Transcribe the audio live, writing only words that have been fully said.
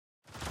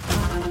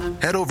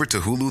Head over to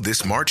Hulu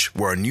this March,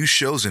 where our new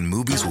shows and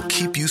movies will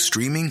keep you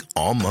streaming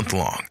all month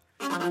long.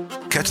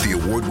 Catch the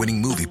award-winning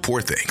movie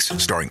Poor Things,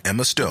 starring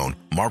Emma Stone,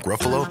 Mark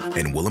Ruffalo,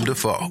 and Willem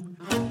Dafoe.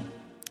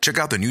 Check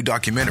out the new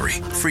documentary,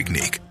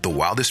 Freaknik, The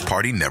Wildest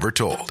Party Never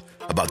Told,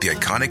 about the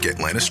iconic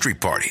Atlanta Street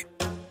Party.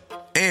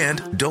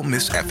 And don't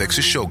miss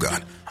FX's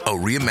Shogun, a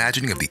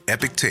reimagining of the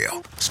epic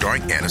tale,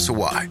 starring Anna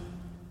Sawai.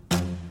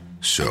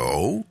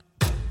 So,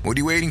 what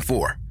are you waiting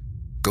for?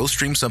 Go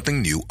stream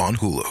something new on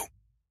Hulu.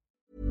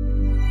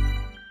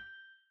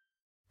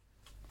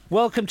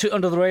 Welcome to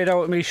Under the Radar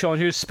with me, Sean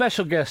Hughes.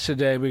 Special guest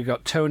today, we've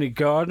got Tony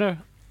Gardner,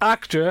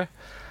 actor,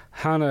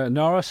 Hannah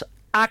Norris,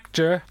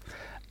 actor,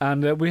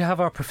 and we have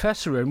our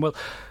professor in. Well,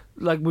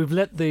 like, we've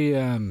let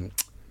the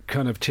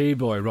kind of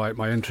T-boy write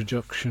my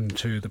introduction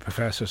to the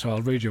professor, so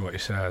I'll read you what he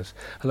says.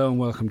 Hello and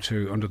welcome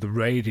to Under the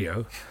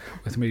Radio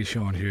with me,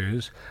 Sean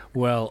Hughes.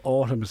 Well,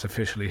 autumn is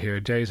officially here.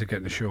 Days are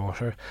getting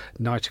shorter.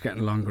 Nights are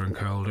getting longer and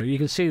colder. You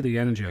can see the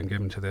energy I'm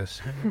giving to this.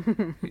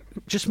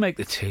 Just make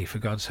the tea, for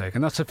God's sake.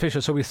 And that's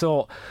official. So we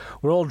thought,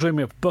 we're all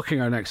dreaming of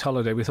booking our next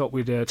holiday. We thought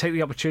we'd take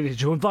the opportunity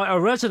to invite our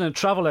resident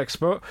travel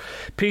expert,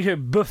 Peter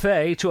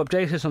Buffet, to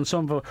update us on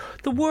some of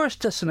the worst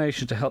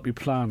destinations to help you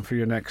plan for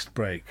your next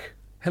break.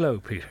 Hello,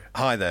 Peter.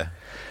 Hi there.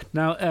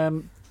 Now,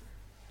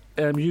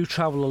 you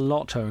travel a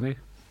lot, Tony.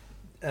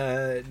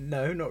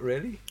 No, not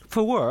really.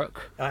 For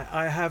work?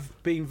 I have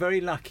been very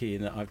lucky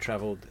in that I've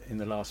travelled, in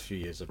the last few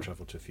years, I've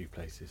travelled to a few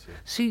places. Yeah.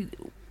 See,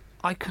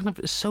 I kind of,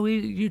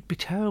 you'd be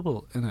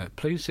terrible in a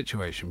police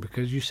situation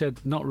because you said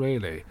not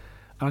really,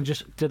 and I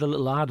just did a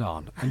little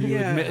add-on, and you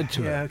admitted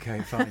to it. Yeah,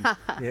 okay, fine.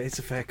 Yeah, it's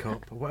a fair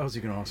cop. What else are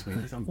you going to ask me? I'm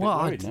a bit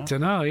worried now. I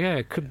don't know, yeah,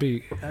 it could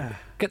be.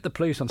 Get the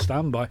police on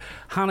standby.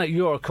 Hannah,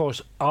 you, of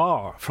course,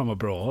 are from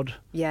abroad.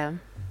 Yeah.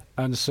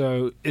 And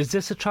so, is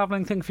this a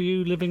travelling thing for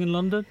you, living in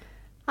London?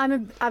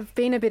 I've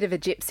been a bit of a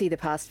gypsy the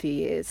past few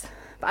years.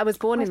 I was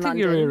born in London. I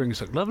think your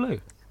earrings look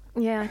lovely.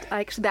 Yeah,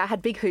 I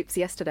had big hoops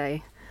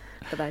yesterday,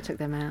 but I took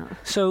them out.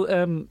 So,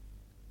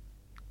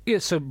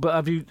 but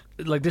have you,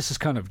 like, this is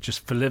kind of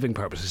just for living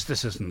purposes.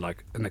 This isn't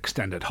like an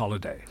extended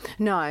holiday.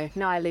 No,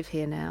 I live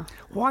here now.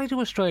 Why do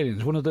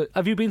Australians,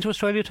 have you been to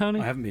Australia,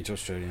 Tony? I haven't been to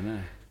Australia, no.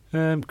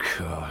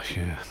 Gosh,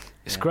 yeah.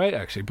 It's great,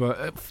 actually,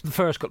 but the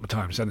first couple of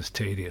times, then it's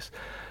tedious.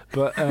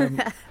 But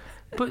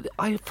but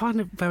I find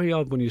it very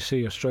odd when you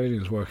see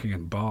Australians working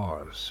in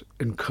bars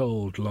in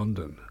cold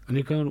London, and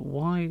you're going,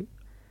 why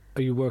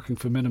are you working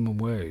for minimum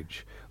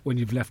wage when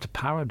you've left a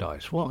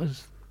paradise? What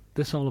is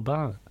this all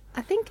about?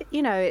 I think,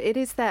 it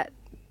is that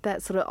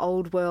sort of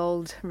old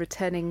world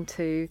returning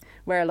to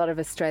where a lot of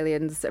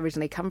Australians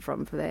originally come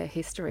from for their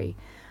history.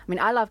 I mean,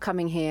 I love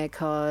coming here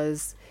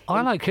because...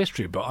 I like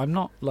history, but I'm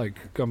not,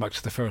 like, going back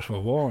to the First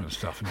World War and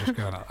stuff and just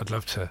going, I'd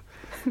love to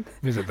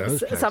visit those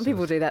places. Some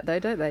people do that, though,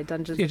 don't they?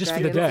 Dungeons and just for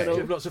the day. Do you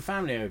have lots of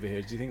family over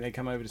here? Do you think they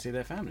come over to see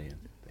their family?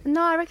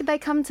 No, I reckon they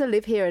come to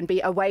live here and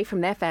be away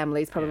from their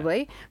families,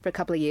 probably, for a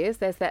couple of years.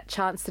 There's that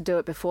chance to do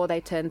it before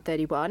they turn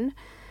 31.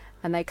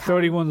 And they come...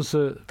 31's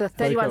the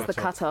 31's the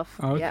cut-off.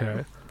 Okay.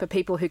 Yeah, for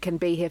people who can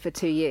be here for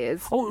 2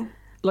 years. Oh,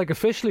 like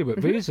officially with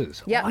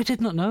visas? Yeah. Oh, I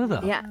did not know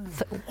that. Yeah.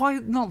 Why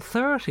not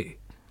 30?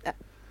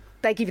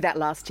 They give you that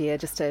last year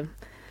just to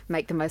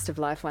make the most of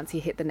life once you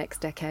hit the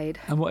next decade.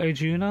 And what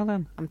age are you now,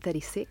 then? I'm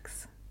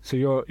 36. So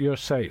you're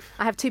safe?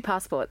 I have 2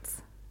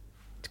 passports.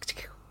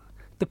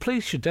 The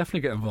police should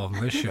definitely get involved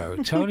in this show.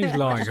 Tony's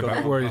lying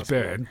about where he's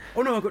been.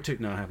 Oh, no, I've got 2.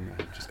 No, I haven't.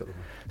 I've just got the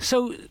one.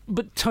 So,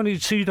 but Tony,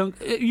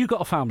 you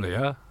got a family,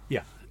 yeah?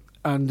 Yeah.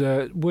 And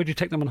where do you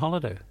take them on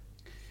holiday?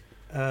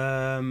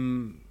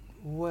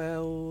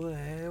 Well,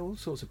 all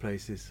sorts of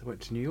places. I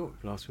went to New York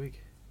last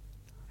week.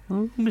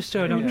 Oh,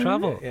 Mr. I don't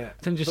travel. Yeah.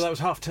 Then Well, that was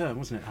half term,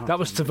 wasn't it? That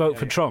was to vote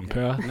for Trump,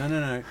 yeah?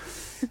 No.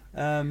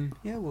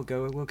 Yeah, we'll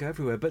go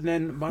everywhere. But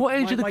then what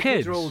age are the my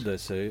kids? kids are older,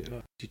 so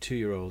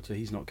 2-year-old, so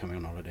he's not coming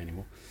on holiday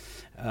anymore.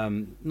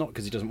 Not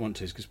because he doesn't want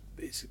to, it's because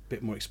it's a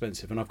bit more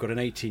expensive. And I've got an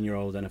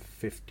 18-year-old and a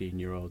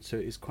 15-year-old, so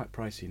it's quite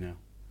pricey now.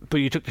 But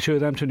you took the 2 of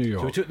them to New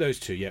York? So we took those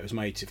 2, yeah. It was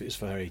my 80th. It was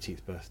for her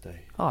 18th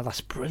birthday. Oh,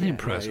 that's brilliant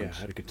present. Yeah, I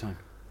had a good time.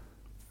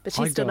 But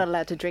she's still not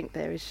allowed to drink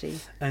there, is she?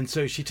 And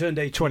so she turned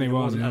 18 21,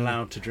 and wasn't yeah.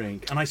 allowed to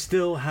drink. And I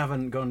still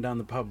haven't gone down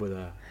the pub with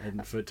her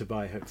and for her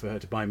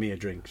to buy me a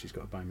drink. She's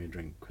got to buy me a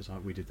drink because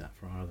we did that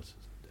for our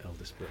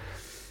eldest.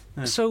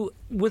 But, So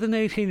with an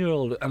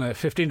 18-year-old and a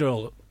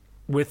 15-year-old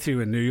with you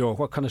in New York,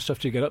 what kind of stuff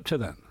do you get up to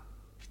then?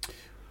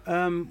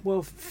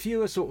 Well,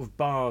 fewer sort of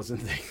bars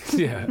and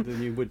things Yeah.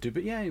 than you would do.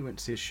 But yeah, we went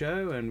to see a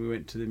show and we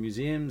went to the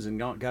museums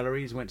and art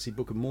galleries. Went to see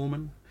Book of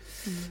Mormon.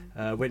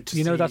 Went to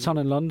see... that's on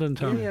in London,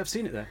 Tony? Yeah, I've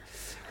seen it there.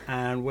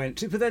 And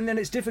but then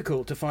it's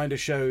difficult to find a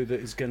show that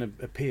is going to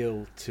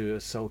appeal to a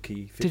sulky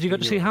 15-year-old. Did you go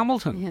to see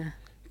Hamilton? Yeah.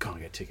 You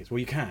can't get tickets. Well,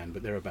 you can,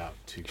 but they're about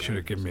 £2. Should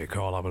have given me a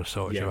call. I would have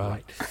sorted Yeah, you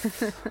out.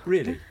 right.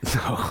 Really?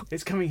 No.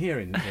 It's coming here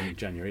in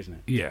January, isn't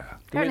it? Yeah.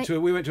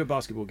 We went to a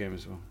basketball game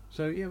as well.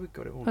 So yeah, we've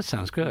got it all. That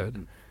sounds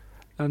good.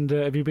 And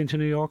have you been to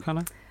New York,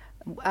 Hannah?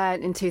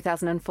 In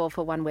 2004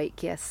 for 1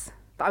 week, yes.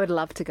 But I would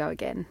love to go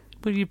again.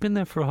 But you've been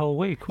there for a whole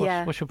week.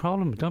 What's your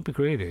problem? Don't be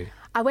greedy.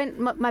 I went.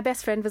 My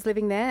best friend was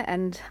living there,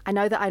 and I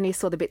know that I only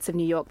saw the bits of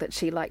New York that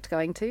she liked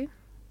going to.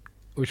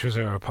 Which was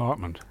her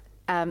apartment.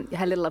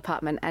 Her little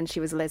apartment, and she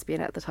was a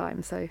lesbian at the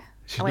time, so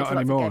She's I went not to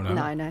lots anymore, of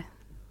no? No,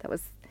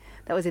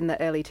 that was in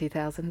the early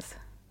 2000s.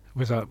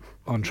 Was that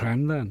on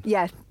trend then?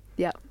 Yeah.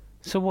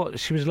 So what?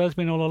 She was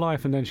lesbian all her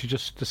life, and then she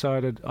just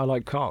decided, I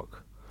like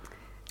cock.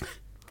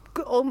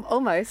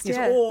 Almost, Yes,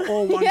 yeah.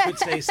 or one Yeah. could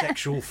say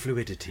sexual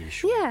fluidity.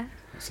 Sure. Yeah.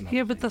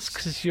 Yeah, but that's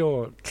because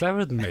you're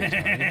cleverer than me,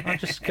 Tony. I'm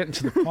just getting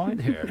to the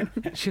point here.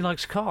 She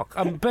likes cock.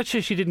 I bet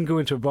you she didn't go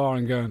into a bar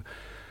and go,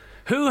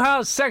 who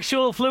has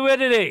sexual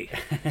fluidity?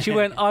 She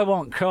went, I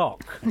want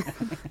cock.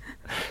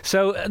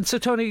 So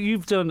Tony,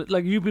 you've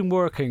been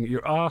working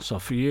your arse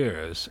off for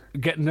years,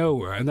 getting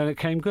nowhere, and then it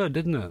came good,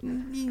 didn't it?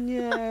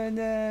 Yeah,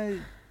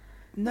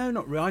 no,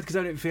 not really, because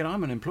I don't feel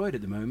I'm unemployed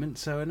at the moment.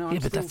 So no, I'm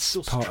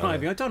still part of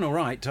striving. it. I've done all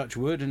right, touch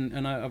wood,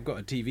 and I've got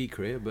a TV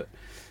career, but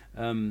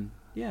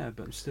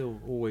but I'm still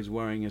always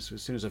worrying as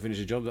soon as I finish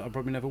a job that I'll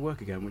probably never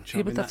work again. Which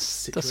Yeah, but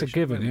that's a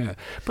given, yeah.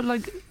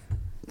 But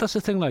that's the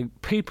thing. Like,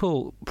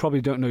 people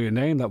probably don't know your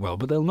name that well,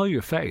 but they'll know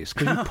your face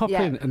because you pop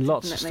Yeah, in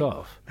lots definitely.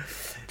 of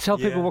stuff. Tell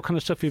people what kind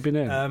of stuff you've been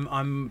in.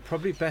 I'm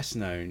probably best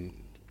known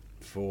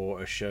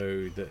for a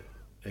show that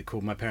they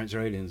called My Parents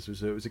Are Aliens.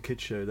 It was a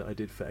kids show that I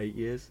did for 8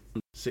 years,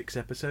 6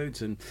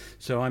 episodes, and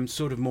so I'm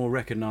sort of more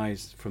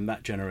recognised from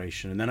that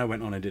generation. And then I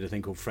went on and did a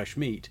thing called Fresh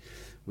Meat,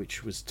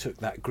 which took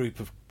that group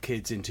of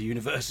kids into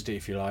university,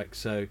 if you like.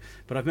 So,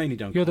 but I've mainly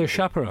done. You're their comedy.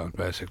 chaperone,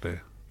 basically.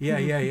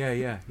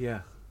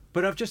 Yeah.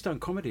 But I've just done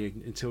comedy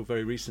until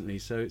very recently.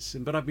 So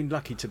but I've been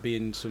lucky to be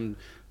in some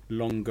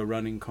longer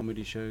running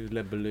comedy shows.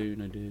 Lead Balloon,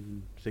 I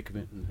did, Thick of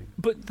It, and things.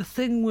 But the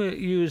thing with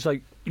you is,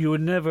 you were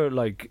never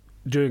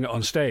doing it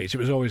on stage. It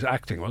was always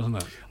acting, wasn't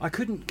it? I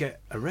couldn't get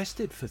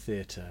arrested for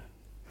theatre.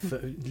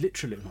 Not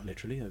literally,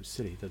 that was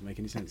silly, doesn't make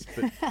any sense.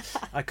 But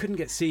I couldn't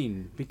get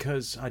seen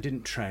because I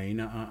didn't train.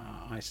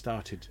 I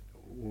started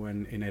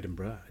when in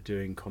Edinburgh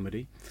doing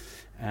comedy,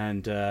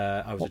 and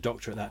I was a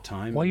doctor at that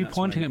time. Why are you and that's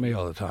pointing when at me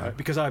all the time?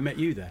 Because I met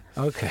you there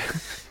Okay.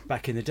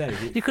 back in the day.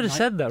 You could have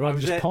said that rather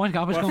than just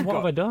pointing. I was going, what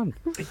have I done?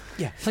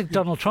 Yeah. It's like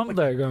Donald Trump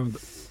there going,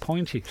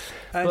 pointy.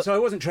 And so I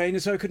wasn't trained,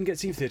 and so I couldn't get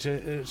seen for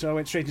theatre. So I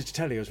went straight into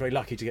telly. I was very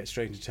lucky to get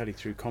straight into telly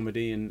through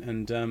comedy,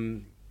 and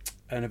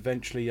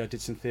eventually I did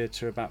some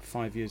theatre about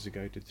 5 years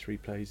ago. Did 3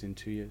 plays in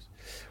 2 years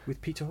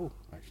with Peter Hall,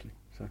 actually.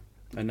 So,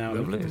 and now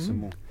I'm looking for some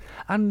more.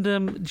 And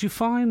do you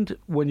find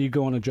when you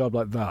go on a job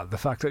like that, the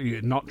fact that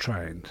you're not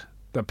trained,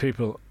 that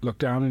people look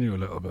down on you a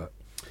little bit?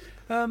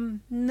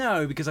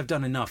 No, because I've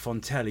done enough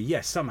on telly.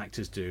 Yes, some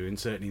actors do, and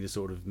certainly the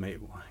sort of,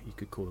 you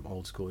could call them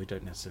old school. They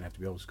don't necessarily have to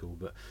be old school,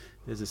 but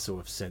there's a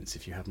sort of sense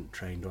if you haven't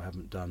trained or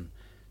haven't done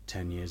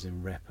 10 years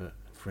in rep at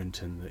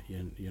Frinton that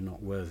you're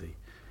not worthy.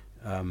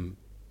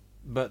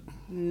 But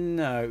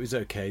no, it was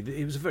okay.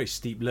 It was a very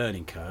steep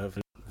learning curve.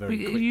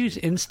 You use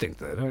instinct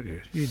there, don't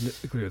you? You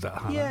agree with that,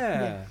 Hannah?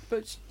 Yeah,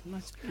 but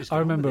I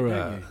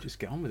remember, just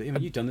get on with it. I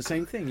mean, you've done the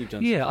same thing. You've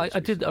done. Yeah, I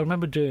did. I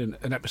remember doing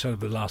an episode of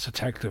The Last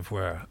Detective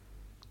where,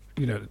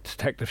 the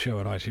detective show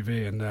on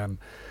ITV,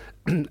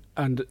 and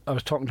and I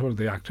was talking to one of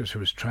the actors who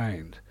was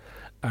trained,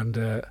 and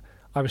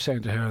I was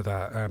saying to her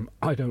that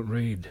I don't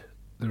read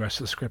the rest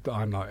of the script that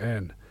I'm not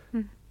in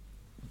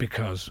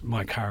because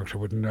my character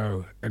wouldn't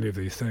know any of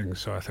these things.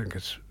 So I think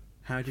it's.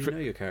 How do you know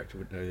your character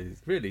would know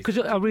these? Really? Because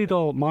I read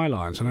all my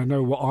lines and I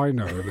know what I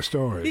know of the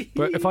story.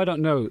 But if I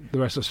don't know the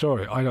rest of the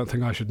story, I don't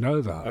think I should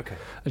know that. Okay.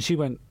 And she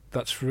went,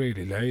 that's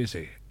really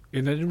lazy.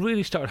 And it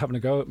really started having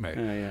a go at me.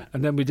 Yeah.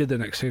 And then we did the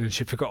next scene and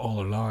she forgot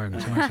all her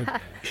lines. And I said,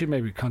 you should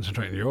maybe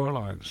concentrate on your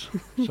lines.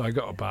 So I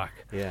got her back.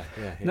 Yeah.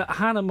 Now,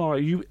 Hannah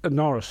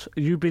Norris,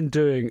 you've been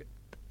doing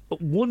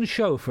one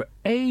show for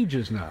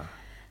ages now.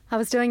 I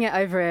was doing it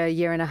over a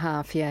year and a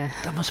half, yeah.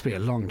 That must be a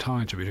long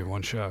time to be doing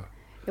one show.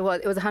 It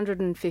was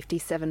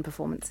 157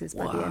 performances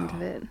by the end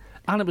of it.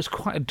 And it was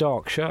quite a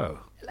dark show.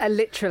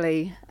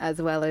 Literally, as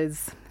well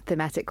as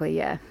thematically,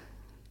 yeah.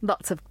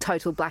 Lots of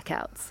total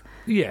blackouts.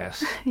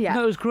 Yes. Yeah.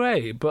 No, it was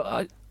great,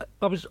 but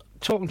I was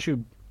talking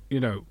to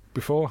you,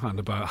 beforehand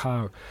about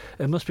how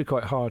it must be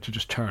quite hard to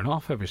just turn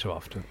off every so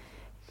often.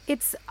 I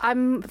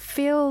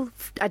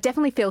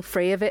definitely feel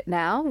free of it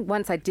now.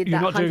 Once I did that. You're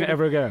not doing it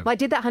ever again? Well, I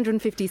did that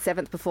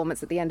 157th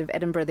performance at the end of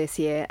Edinburgh this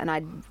year, and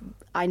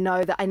I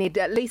know that I need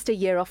at least a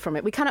year off from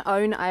it.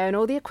 I own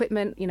all the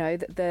equipment.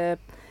 The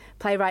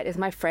playwright is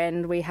my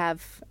friend. We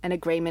have an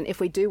agreement. If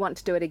we do want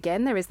to do it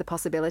again, there is the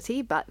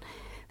possibility. But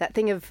that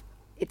thing of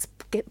it's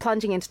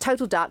plunging into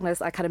total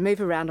darkness. I kind of move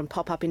around and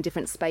pop up in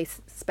different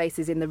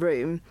spaces in the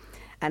room,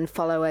 and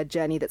follow a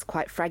journey that's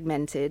quite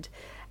fragmented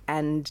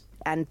and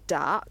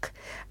dark.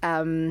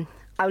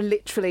 I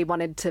literally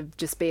wanted to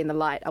just be in the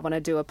light. I want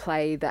to do a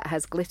play that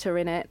has glitter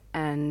in it,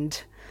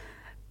 and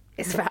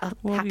it's about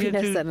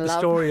happiness and the love.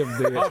 Story of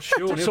the Oh,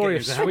 sure. the story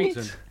of He'll get sweet.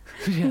 into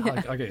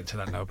Yeah, I get into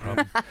that, no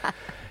problem.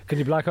 Can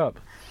you black up?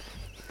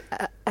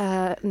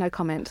 No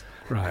comment.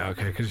 Right,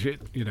 okay, because you're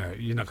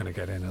not going to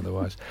get in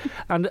otherwise.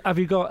 And have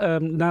you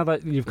got now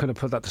that you've kind of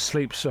put that to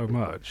sleep so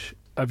much?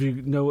 have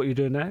you know what you're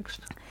doing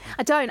next?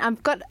 I don't. I'm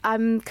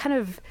kind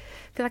of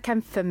feel like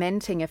I'm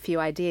fermenting a few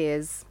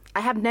ideas. I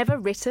have never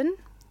written,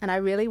 and I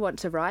really want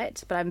to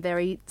write, but I'm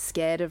very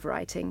scared of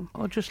writing.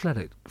 Oh, just let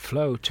it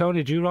flow.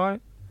 Tony, do you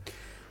write?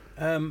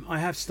 I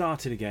have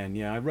started again.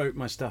 Yeah, I wrote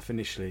my stuff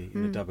initially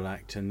in a double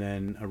act, and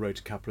then I wrote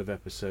a couple of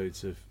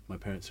episodes of My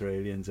Parents Are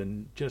Aliens,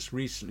 and just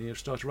recently I've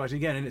started writing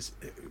again, and it's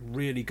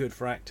really good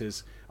for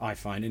actors, I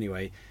find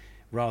anyway.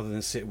 Rather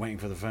than sit waiting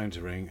for the phone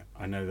to ring,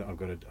 I know that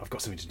I've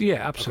got something to do.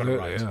 Yeah,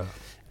 absolutely. I've got to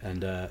Yeah.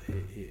 And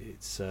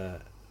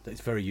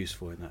it's very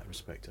useful in that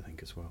respect, I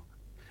think, as well.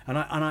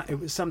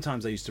 And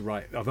sometimes I used to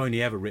write. I've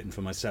only ever written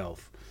for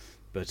myself,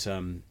 but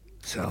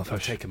Selfish.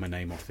 I've taken my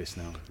name off this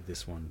now.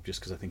 This one, just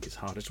because I think it's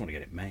hard. I just want to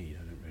get it made.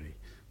 I don't really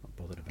not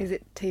bothered about. Is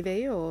it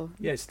TV or?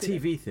 Yeah, it's a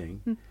TV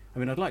thing. I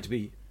mean, I'd like to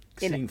be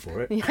In seen it.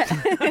 for it,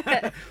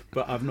 Yeah.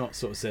 but I've not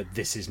sort of said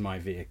this is my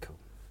vehicle.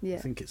 Yeah. I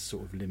think it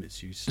sort of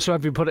limits you. So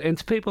have you put it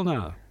into people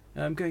now?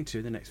 I'm going to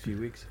in the next few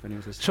weeks if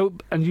anyone's listening. So,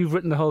 and you've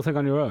written the whole thing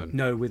on your own?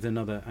 No, with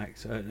another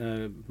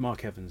actor,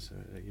 Mark Evans.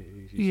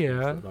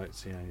 Yeah.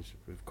 He's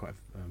quite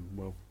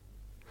well.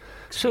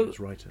 So experienced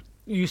writer.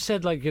 you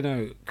said, like, you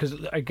know, because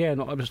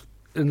again, I was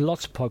in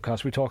lots of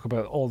podcasts we talk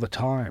about all the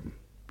time.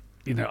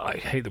 You know, I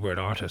hate the word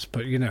artist,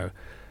 but you know,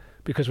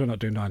 because we're not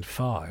doing 9 to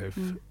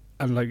 5,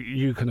 and like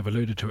you kind of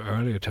alluded to it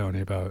earlier,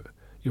 Tony, about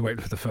you're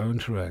waiting for the phone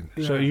to ring.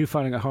 So Yeah. are you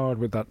finding it hard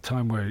with that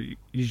time where you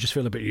just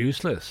feel a bit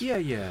useless? Yeah,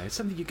 it's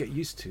something you get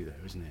used to,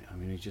 though, isn't it? I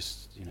mean, you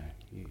just, you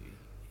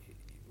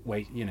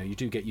wait. You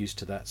do get used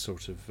to that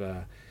sort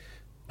of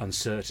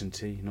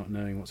uncertainty, not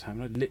knowing what's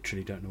happening. I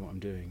literally don't know what I'm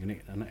doing,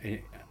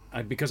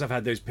 and because I've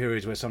had those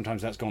periods where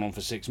sometimes that's gone on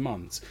for 6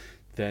 months.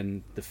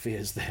 Then the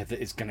fear's there that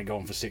it's going to go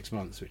on for 6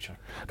 months, which I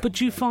But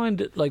do you find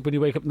that, like, when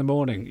you wake up in the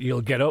morning,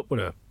 you'll get up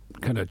with a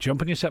kind of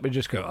jump in your step and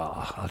just go,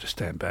 I'll just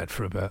stay in bed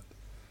for a bit?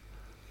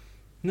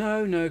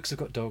 No, because I've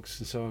got dogs,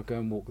 and so I'll go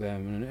and walk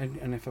them,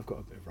 and if I've got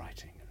a bit of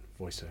writing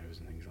and voiceovers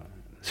and things like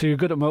that. So you're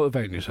good at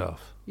motivating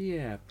yourself.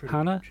 Yeah, pretty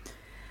Hannah?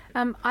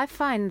 much. I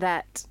find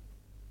that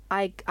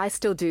I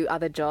still do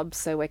other jobs,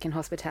 so work in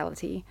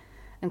hospitality,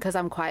 and because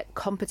I'm quite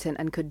competent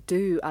and could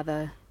do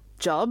other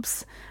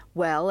jobs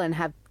well and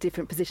have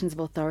different positions of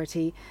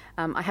authority,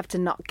 I have to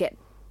not get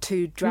too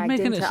You're dragged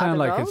making into it sound other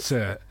like roles.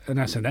 it's an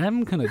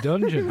S&M kind of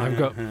dungeon. I've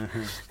got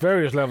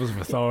various levels of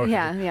authority.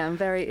 Yeah, I'm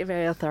very,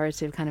 very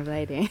authoritative kind of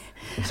lady.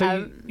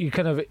 So you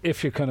kind of,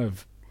 if you're kind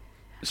of,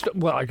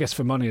 well, I guess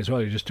for money as well,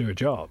 you just do a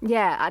job.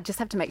 Yeah, I just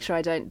have to make sure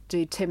I don't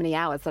do too many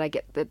hours, that I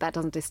get that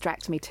doesn't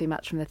distract me too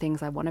much from the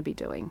things I want to be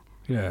doing,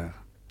 Yeah.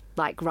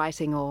 like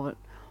writing or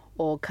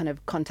kind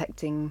of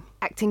contacting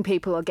acting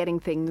people or getting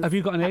things. Have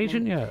you got an happening.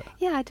 agent yet?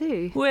 Yeah, I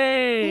do.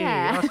 Way!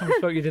 Yeah. Last time we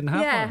spoke, you didn't have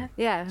Yeah, one.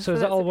 yeah. So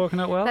is that all working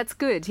out well? That's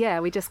good. Yeah,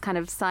 we just kind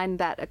of signed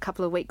that a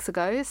couple of weeks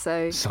ago.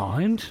 So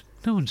Signed?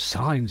 No one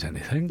signs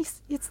anything.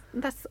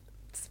 that's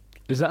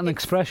Is that an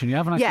expression? You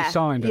haven't actually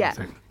signed yeah,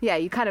 anything. yeah.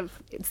 You kind of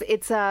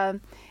it's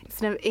an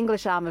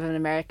English arm of an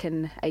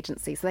American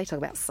agency, so they talk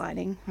about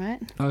signing,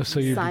 right? Oh, so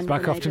you're Signed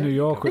back with an off to New agent.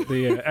 York with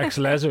the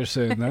ex-Lezer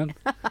soon then?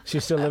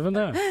 She's still living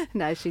there?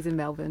 No, she's in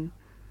Melbourne.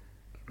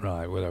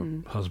 Right, with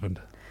her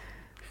husband.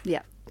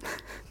 Yeah.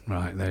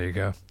 Right, there you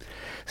go.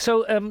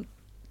 So,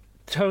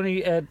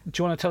 Tony, do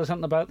you want to tell us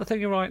something about the thing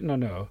you're writing or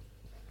no?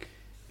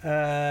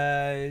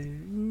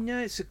 No,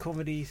 it's a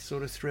comedy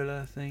sort of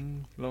thriller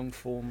thing, long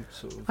form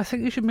sort of. I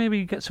think you should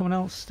maybe get someone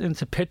else in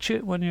to pitch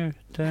it when you're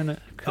doing it.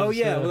 'cause, Oh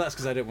yeah, well that's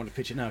because I don't want to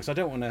pitch it now, because I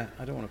don't want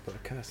to put a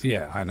curse.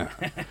 Yeah, I know.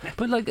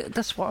 But like,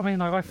 that's what I mean.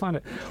 Like, I find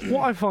it.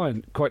 What I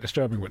find quite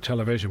disturbing with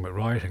television, with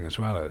writing as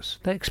well, is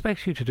they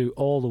expect you to do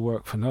all the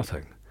work for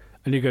nothing,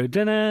 and you go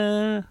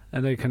dinner,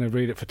 and they kind of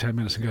read it for 10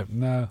 minutes and go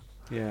no,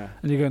 Yeah.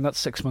 and you go, and that's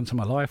 6 months of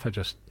my life I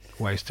just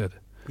wasted.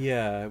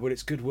 Yeah, well,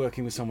 it's good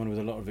working with someone with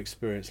a lot of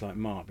experience like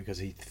Mark, because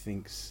he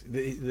thinks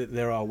that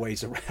there are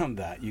ways around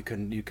that. You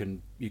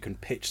can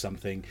pitch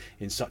something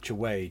in such a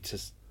way to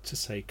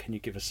say, can you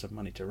give us some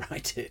money to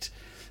write it?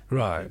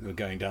 Right. We're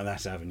going down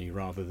that avenue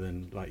rather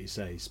than, like you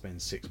say,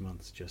 spend 6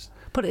 months just.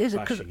 But is it?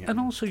 'Cause- bashing it. and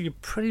also, you're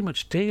pretty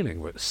much dealing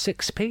with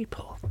 6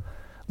 people.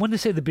 When they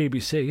say the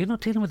BBC, you're not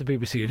dealing with the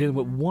BBC. You're dealing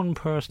with one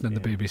person in the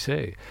Yeah.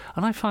 BBC,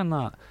 and I find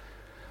that.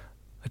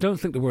 I don't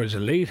think the word's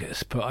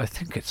elitist, but I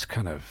think it's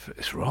kind of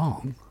it's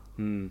wrong.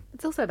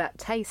 It's also about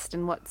taste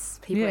and what's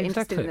people Yeah, are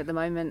interested exactly. in at the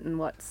moment, and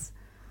what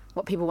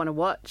people want to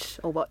watch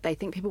or what they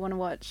think people want to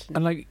watch.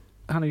 And like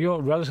Hannah, you're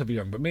relatively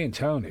young, but me and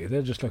Tony,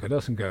 they just look at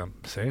us and go, "I'm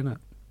saying it."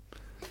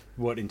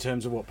 What, in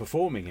terms of what,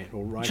 performing it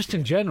or writing? Just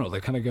in general,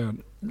 they kind of go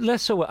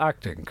less so with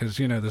acting because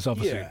there's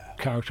obviously Yeah.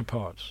 character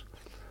parts.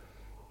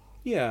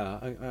 Yeah,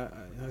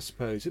 I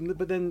suppose.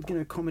 But then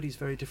comedy's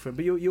very different.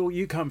 But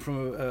you come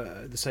from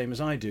the same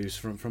as I do,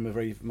 from a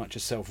very much a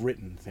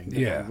self-written thing.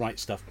 You Yeah. write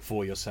stuff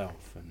for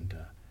yourself, and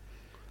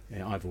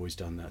I've always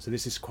done that. So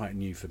this is quite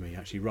new for me,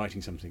 actually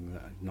writing something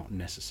that not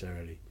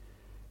necessarily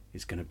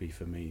is going to be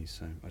for me.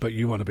 So, But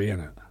you want to be in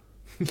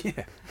it,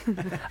 yeah,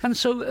 and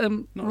so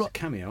not as a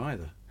cameo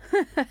either.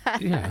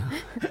 yeah.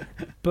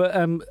 But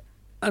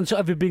and so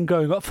have you been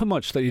going up for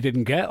much that you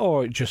didn't get,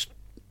 or just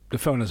the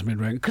phone hasn't been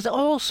ringing. Because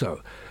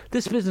also,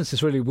 this business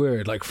is really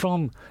weird. Like,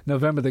 from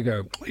November they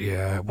go,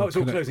 yeah... Oh, it's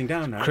all closing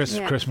down now.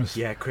 Christmas.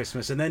 Yeah,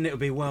 Christmas. And then it'll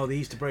be, well, the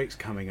Easter break's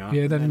coming up.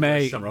 Yeah, then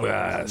May.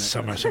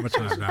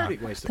 Summertime now.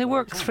 They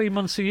work 3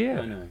 months a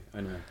year.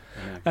 I know.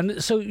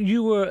 And so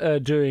you were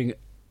doing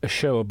a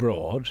show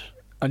abroad,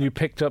 and you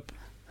picked up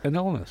an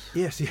illness.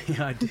 Yes,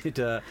 yeah, I did.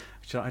 I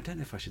don't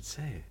know if I should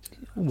say it.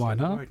 Why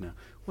not? Worried now.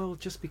 Well,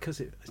 just because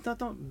it's not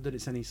that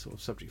it's any sort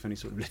of subject for any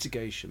sort of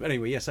litigation. But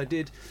anyway, yes, I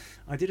did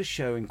a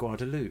show in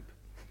Guadeloupe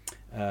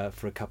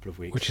for a couple of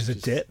weeks. Which is a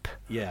dip.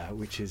 Yeah,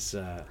 which is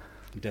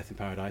Death in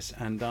Paradise,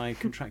 and I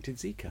contracted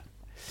Zika.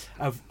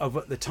 Of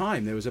at the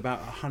time, there was about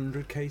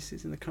 100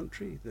 cases in the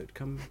country that had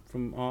come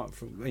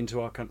into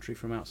our country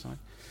from outside.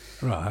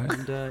 Right.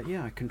 And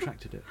I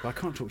contracted it. But I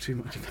can't talk too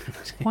much about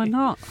it. Why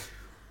not?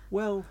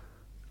 Well,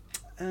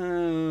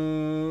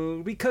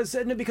 because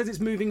it's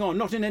moving on,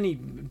 not in any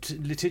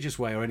litigious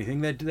way or anything.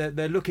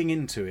 They're looking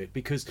into it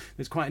because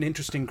there's quite an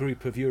interesting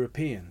group of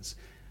Europeans.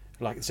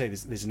 Like I say,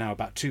 there's now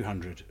about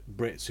 200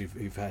 Brits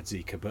who've had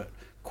Zika, but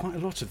quite a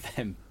lot of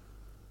them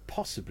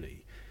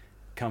possibly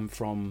come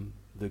from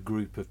the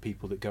group of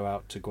people that go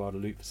out to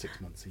Guadeloupe for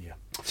 6 months a year.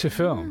 To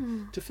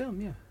film? To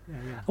film, yeah.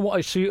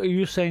 What, so are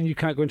you saying you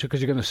can't go into it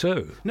because you're going to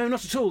sue? No,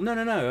 not at all. No.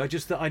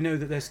 I know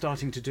that they're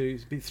starting to do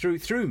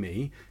through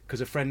me,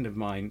 because a friend of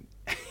mine.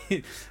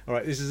 All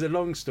right, this is a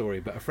long story,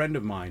 but a friend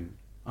of mine.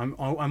 I'm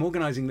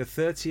organising the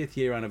 30th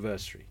year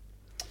anniversary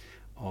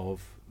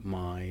of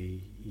my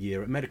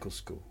year at medical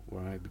school,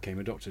 where I became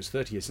a doctor. It's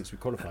 30 years since we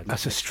qualified.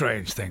 That's a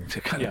strange thing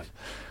to kind of...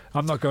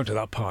 I'm not going to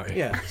that party.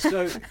 Yeah,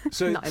 so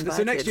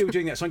next year we're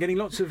doing that. So I'm getting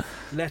lots of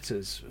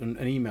letters and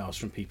emails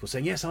from people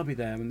saying, yes, I'll be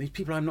there. And these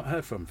people I've not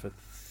heard from for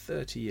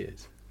 30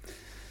 years.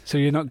 So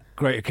you're not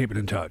great at keeping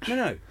in touch?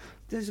 No.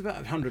 There's about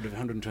 100 of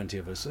 120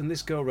 of us. And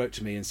this girl wrote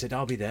to me and said,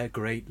 I'll be there,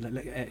 great.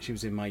 She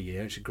was in my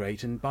year, and she's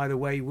great. And by the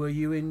way, were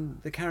you in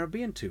the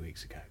Caribbean 2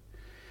 weeks ago?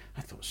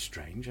 I thought,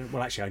 strange.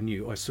 Well, actually, I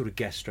knew. I sort of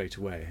guessed straight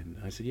away. And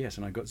I said, yes,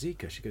 and I got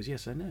Zika. She goes,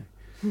 yes, I know.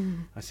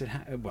 I said,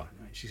 well,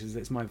 she says,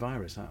 it's my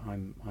virus.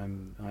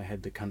 I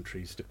head the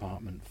country's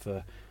department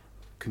for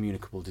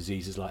communicable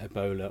diseases like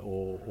Ebola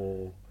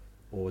or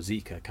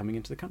Zika coming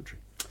into the country.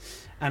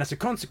 And as a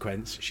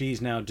consequence,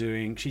 she's now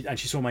doing... She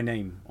saw my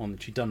name on...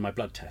 She'd done my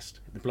blood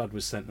test. The blood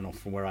was sent off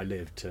from where I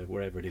lived to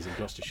wherever it is in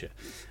Gloucestershire.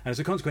 And as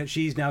a consequence,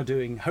 she's now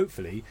doing,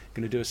 hopefully,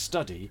 going to do a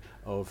study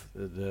of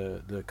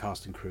the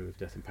cast and crew of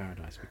Death in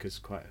Paradise, because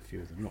quite a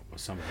few of them,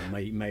 some of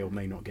them may or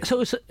may not get...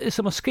 So it's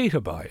a mosquito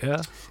bite,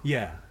 yeah?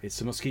 Yeah,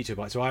 it's a mosquito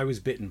bite. So I was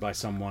bitten by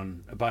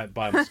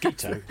by a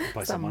mosquito,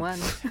 by someone.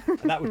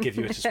 That would give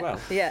you it as well.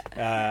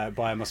 Yeah.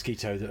 By a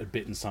mosquito that had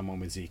bitten someone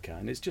with Zika.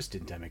 And it's just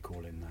endemic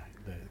all in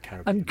the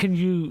Caribbean. And can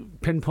you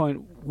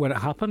pinpoint when it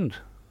happened?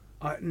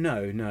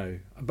 No.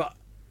 But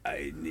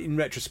in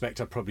retrospect,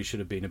 I probably should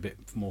have been a bit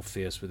more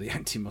fierce with the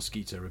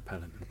anti-mosquito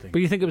repellent and things.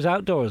 But you think it was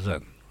outdoors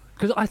then?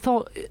 Because I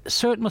thought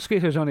certain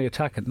mosquitoes only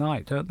attack at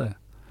night, don't they?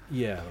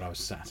 Yeah, but I was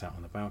sat out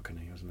on the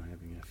balcony, wasn't I,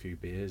 having a few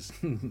beers.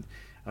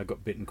 I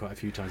got bitten quite a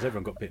few times.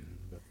 Everyone got bitten.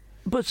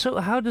 But so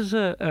how does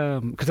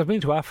a... Because I've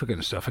been to Africa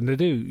and stuff, and they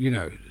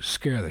do,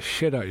 scare the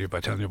shit out of you by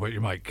telling you what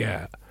you might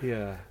get.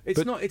 Yeah. It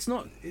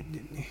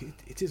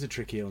is a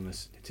tricky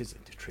illness. It is a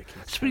tricky...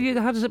 So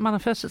how does it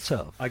manifest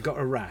itself? I got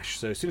a rash.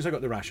 So as soon as I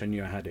got the rash, I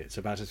knew I had it. So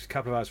about a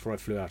couple of hours before I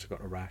flew out, I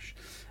got a rash.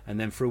 And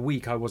then for a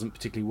week, I wasn't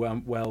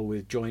particularly well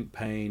with joint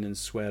pain and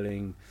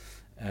swelling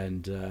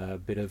and a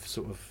bit of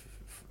sort of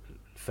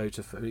fear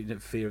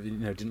of,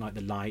 didn't like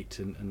the light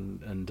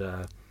and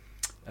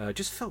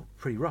just felt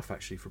pretty rough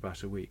actually for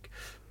about a week,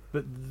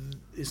 but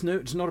it's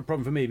not a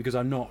problem for me because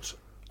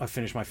I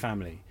finished my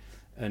family,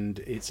 and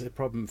it's a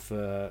problem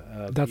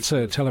for. That's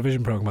a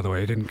television program, by the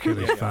way. He didn't kill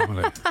his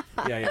family.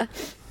 Yeah.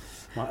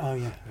 Oh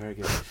yeah, very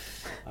good.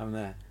 I'm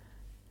there.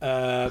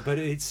 But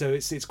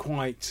it's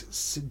quite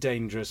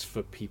dangerous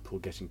for people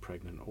getting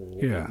pregnant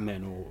or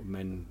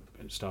men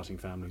starting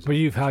families. But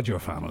you've had your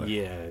family.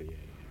 Yeah.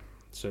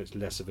 So it's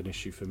less of an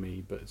issue for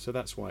me, but so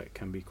that's why it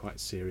can be quite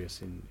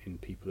serious in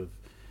people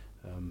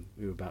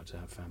who are about to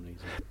have families.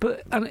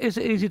 And is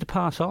it easy to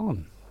pass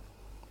on?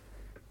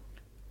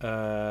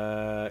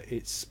 No,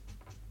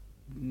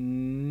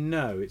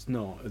 it's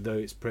not. Though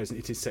it's present,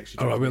 it is sexually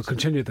transmitted. All right, we'll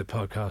continue the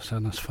podcast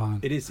then. That's fine.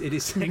 It is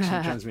sexually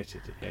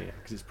transmitted. Yeah,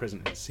 because it's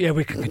present in Yeah,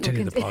 we can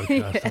continue the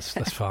podcast.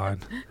 That's fine.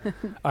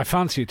 I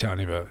fancy you,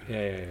 Tony, but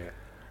yeah.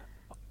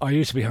 I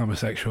used to be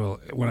homosexual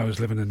when I was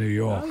living in New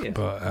York,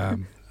 but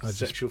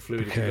sexual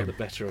fluidity got the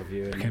better of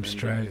you. Became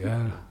straight.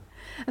 Yeah.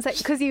 It's like,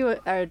 because you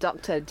are a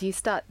doctor, do you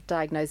start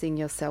diagnosing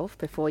yourself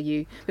before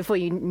you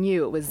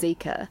knew it was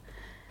Zika?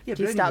 Yeah,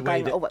 do you start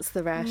going, what's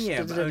the rash?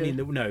 Yeah, but only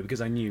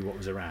because I knew what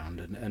was around,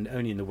 and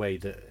only in the way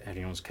that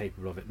anyone's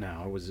capable of it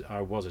now.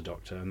 I was a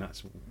doctor, and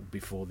that's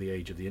before the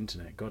age of the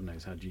internet. God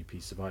knows how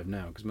GPs survive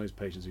now, because most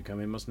patients who come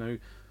in must know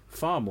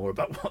far more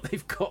about what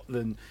they've got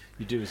than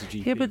you do as a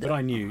GP. Yeah, but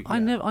I knew. I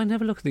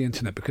never look at the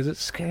internet because it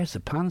scares the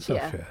pants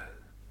off you.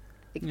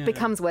 It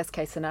becomes worst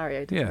case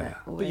scenario, doesn't it?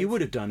 But you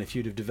would have done if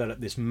you'd have developed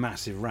this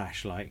massive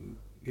rash like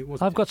It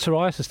wasn't. I've got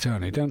psoriasis,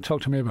 Tony. Don't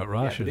talk to me about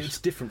Yeah, rashes. but it's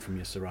different from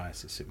your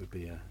psoriasis. It would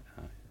be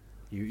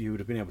you would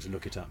have been able to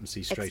look it up and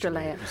see straight Extra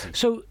away. layer. It was Zika.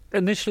 So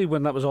initially,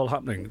 when that was all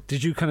happening,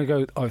 did you kind of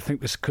go, "Oh, I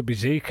think this could be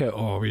Zika,"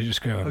 or were you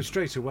just going? Oh,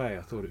 straight away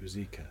I thought it was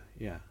Zika.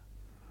 Yeah.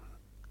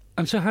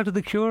 And so, how did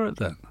they cure it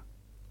then?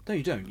 No,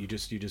 you don't. You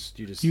just.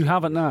 You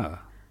have it now.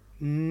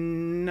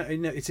 No,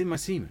 it's in my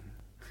semen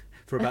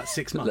for about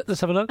 6 months.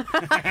 Let's have a look.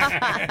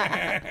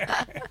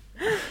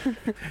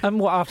 And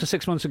what, after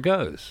 6 months it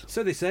goes?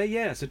 So they say,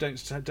 yeah. So don't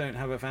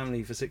have a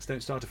family for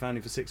don't start a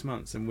family for 6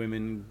 months, and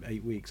women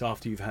 8 weeks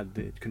after you've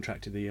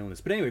contracted the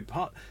illness. But anyway,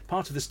 part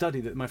of the study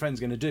that my friend's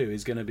going to do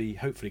is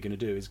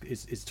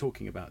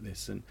talking about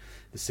this and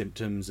the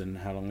symptoms and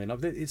how long they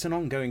live. It's an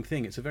ongoing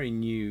thing. It's a very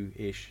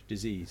new-ish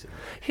disease.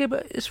 Yeah,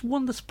 but it's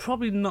one that's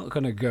probably not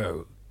going to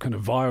go kind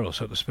of viral,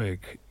 so to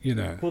speak. You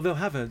know. Well,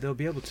 they'll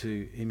be able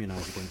to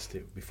immunise against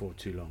it before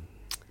too long.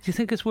 Do you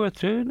think it's worth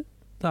doing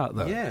that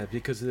though? Yeah,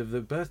 because of the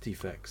birth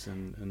defects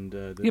and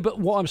Yeah, but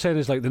what I'm saying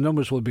is like the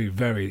numbers will be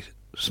very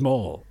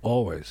small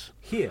always.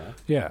 here.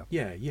 Yeah.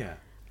 Yeah.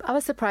 I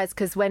was surprised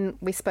because when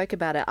we spoke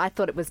about it, I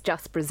thought it was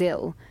just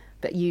Brazil,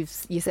 but you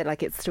said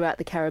like it's throughout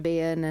the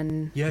Caribbean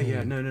and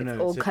Yeah. No.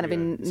 It's all kind of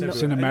in- everywhere.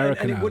 It's in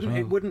America and now as well.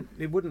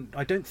 it wouldn't.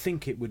 I don't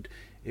think it would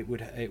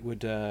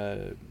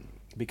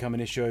become an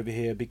issue over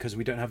here because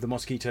we don't have the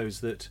mosquitoes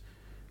that.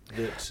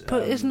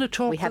 But isn't it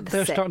talk we have that the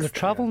they're starting to sex.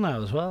 travel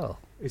now as well?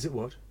 Is it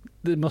what?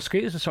 The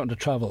mosquitoes are starting to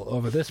travel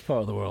over this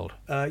part of the world.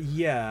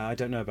 Yeah, I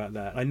don't know about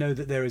that. I know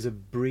that there is a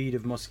breed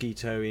of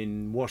mosquito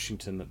in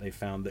Washington that they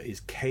found that is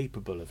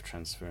capable of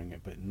transferring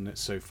it, but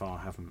so far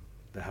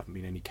there haven't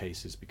been any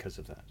cases because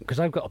of that. Because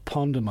I've got a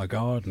pond in my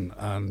garden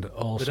and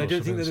all But sorts I don't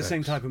of think they're the same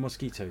insects. type of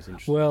mosquitoes.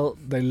 Interesting. Well,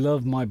 they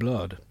love my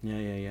blood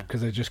Yeah.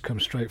 because they just come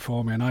straight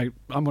for me, and I'm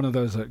one of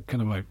those that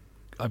kind of like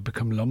I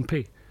become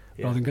lumpy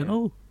Yeah, rather than going, yeah.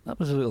 oh, that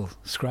was a little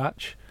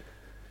scratch.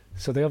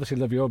 So they obviously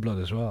love your blood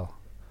as well.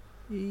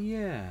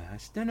 Yeah.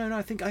 No.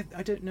 I think I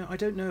don't know. I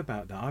don't know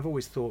about that. I've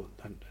always thought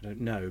I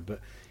don't know, but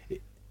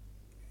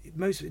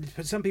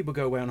some people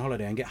go away on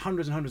holiday and get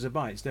hundreds and hundreds of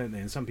bites, don't they?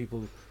 And some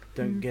people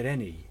don't get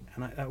any,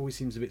 and that always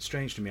seems a bit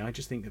strange to me. I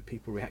just think that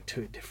people react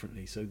to it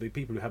differently. So the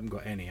people who haven't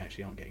got any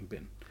actually aren't getting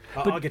bitten.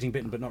 Are getting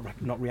bitten, but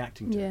not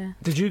reacting to it. yeah.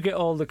 Did you get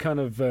all the kind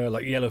of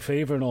like yellow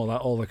fever and all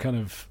that, all the kind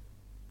of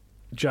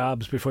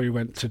jabs before you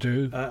went to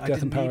do I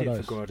Death in didn't need it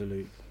Paradise? for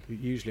Guadalupe.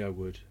 Usually I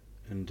would,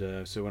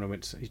 and so when I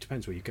went, it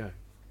depends where you go.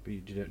 But you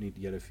don't need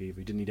yellow fever.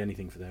 You didn't need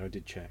anything for there. I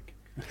did check.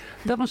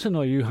 That must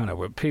annoy you, Hannah,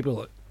 where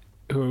people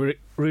who are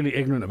really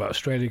ignorant about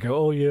Australia go,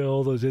 oh yeah,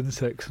 all those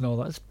insects and all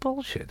that. It's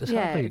bullshit. It's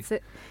Yeah, happy.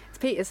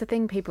 it's a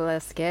thing people are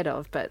scared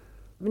of, but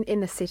in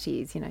the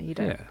cities, you don't.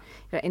 Yeah.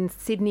 You know, in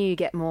Sydney, you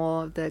get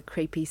more of the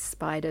creepy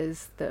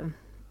spiders, the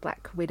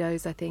black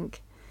widows, I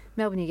think.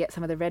 Melbourne, you get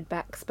some of the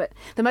redbacks, but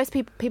the most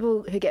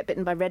people who get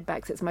bitten by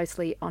redbacks, it's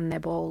mostly on their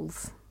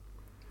balls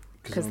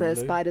because the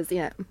spiders,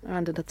 are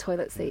under the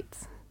toilet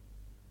seats.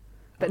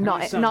 But My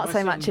not son- not my so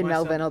son- much in my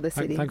Melbourne son- or the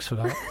city. Thanks for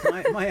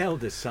that. My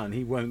eldest son,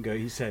 he won't go.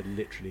 He said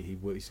literally, he's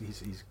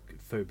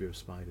phobia of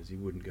spiders. He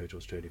wouldn't go to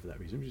Australia for that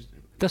reason. Which is,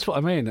 That's what I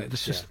mean.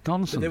 It's just yeah.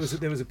 nonsense. But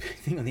there was a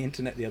thing on the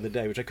internet the other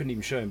day which I couldn't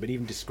even show him, but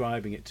even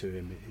describing it to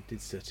him, it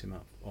did set him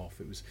off.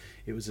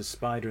 It was a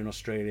spider in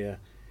Australia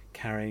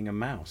carrying a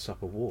mouse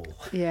up a wall.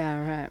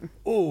 Yeah, right.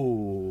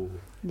 Oh,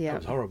 Yeah. that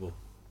was horrible.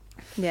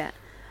 Yeah.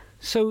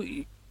 So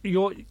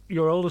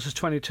your oldest is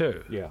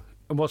 22, Yeah.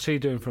 and what's he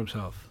doing for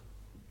himself?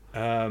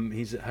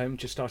 He's at home,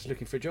 just started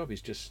looking for a job.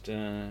 He's just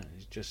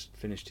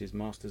finished his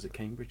masters at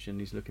Cambridge, and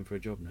he's looking for a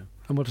job now.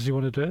 And what does he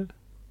want to do?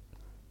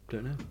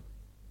 Don't know.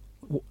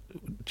 Do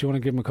you want to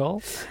give him a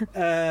call?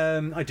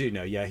 I do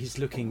know. Yeah, he's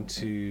looking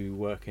to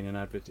work in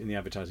the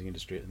advertising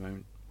industry at the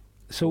moment.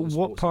 So Or the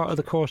what sports part of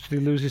the industry. course did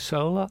he lose his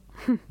soul at?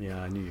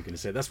 Yeah, I knew you were going to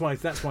say. That's why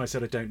I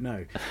said I don't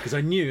know, because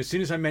I knew as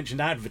soon as I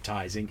mentioned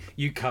advertising,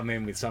 you'd come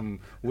in with some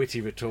witty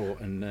retort,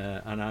 and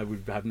I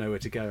would have nowhere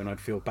to go, and I'd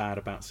feel bad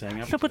about saying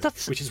advertising, but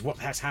that's- which is what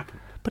has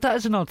happened. But that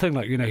is an odd thing,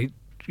 like, he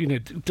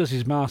does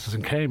his masters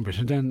in Cambridge,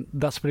 and then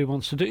that's what he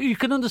wants to do. You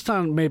can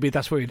understand maybe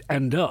that's where he'd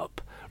end up,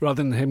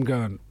 rather than him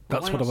going,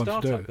 that's Why what I not want to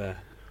start do. up there?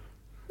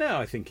 No,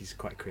 I think he's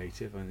quite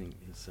creative. I think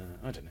he's.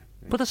 I don't know.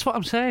 But that's what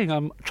I'm saying.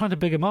 I'm trying to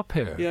big him up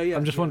here. Yeah,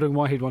 I'm just yeah. wondering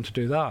why he'd want to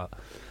do that.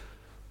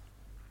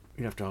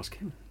 You'd have to ask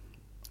him.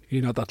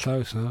 You're not that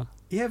close, no?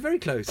 Yeah, very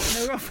close.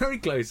 No, we're very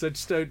close. I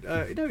just don't.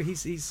 No,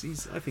 he's.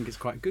 I think it's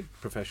quite a good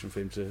profession for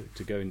him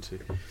to go into.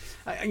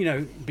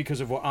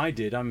 Because of what I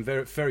did, I'm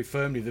very, very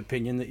firmly of the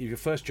opinion that your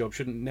first job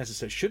shouldn't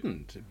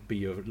be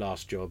your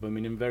last job. I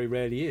mean, it very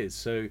rarely is.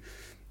 So,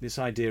 this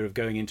idea of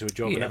going into a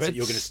job Yeah, and that's but it,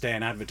 you're going to it's- stay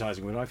in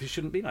advertising with life, it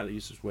shouldn't be like that.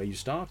 This is where you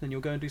start, and then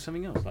you'll go and do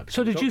something else. Like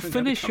So become a did you doctor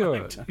and then become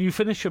an actor.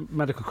 finish your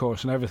medical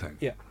course and everything?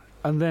 Yeah,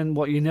 And then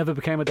what, you never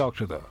became a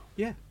doctor, though?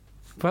 yeah.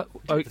 But,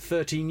 For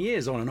 13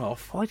 years on and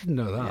off. I didn't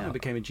know that. Yeah, I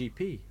became a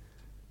GP.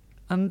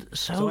 And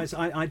So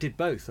I did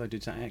both. I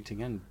did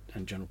acting and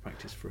general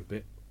practice for a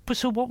bit. But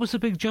so what was the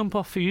big jump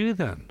off for you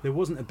then? There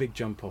wasn't a big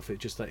jump off. It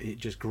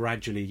just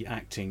gradually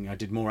acting. I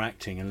did more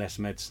acting and less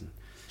medicine.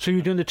 So you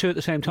were doing the two at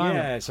the same time?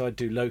 Yeah, so I'd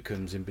do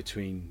locums in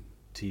between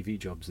TV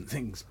jobs and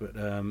things, but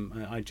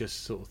I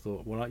just sort of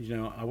thought, well,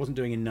 I wasn't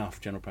doing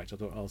enough general practice.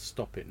 I thought I'll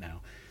stop it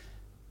now.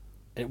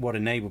 What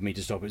enabled me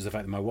to stop it was the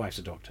fact that my wife's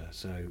a doctor,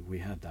 so we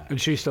had that. And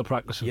she's still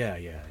practicing? Yeah,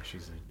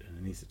 she's an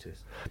anaesthetist.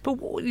 But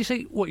what you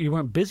say? What, you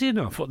weren't busy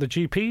enough? What, the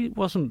GP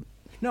wasn't?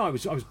 No, I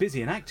was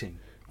busy in acting.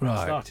 Right.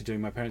 I started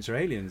doing My Parents Are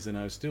Aliens, and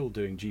I was still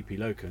doing GP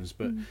locums,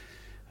 but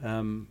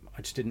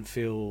I just didn't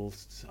feel...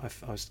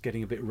 I was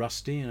getting a bit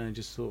rusty, and I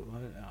just thought,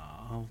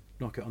 I'll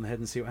knock it on the head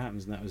and see what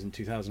happens. And that was in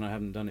 2000. I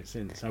haven't done it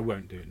since. I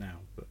won't do it now.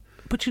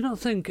 But you don't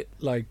think,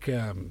 like,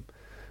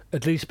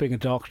 at least being a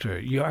doctor,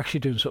 you're actually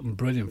doing something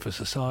brilliant for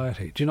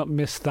society? Do you not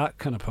miss that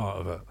kind of part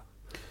of it?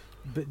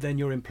 But then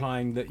you're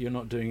implying that you're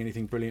not doing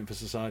anything brilliant for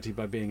society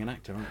by being an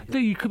actor, aren't you? No,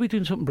 you could be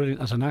doing something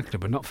brilliant as an actor,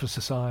 but not for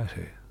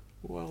society.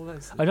 Well,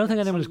 I don't think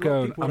anyone's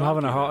going, I'm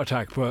having a argue heart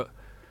attack, but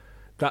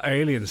that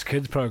Aliens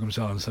kids program's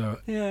on, so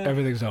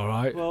everything's all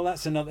right. Well,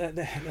 that's another.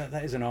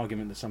 That is an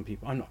argument that some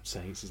people. I'm not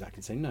saying it's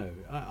exactly saying no.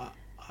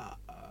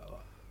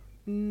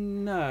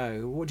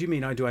 No. What do you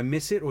mean? Do I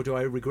miss it or do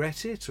I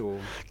regret it or?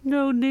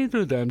 No,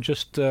 neither of them.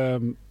 Just. I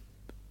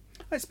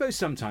suppose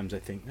sometimes I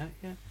think that.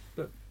 Yeah,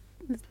 but.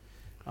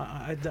 But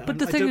I don't.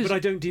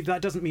 That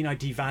doesn't mean I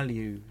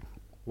devalue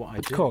what I do.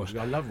 Of course,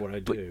 I love what I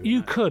do. But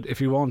you could,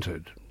 if you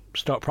wanted,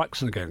 start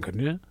practicing again,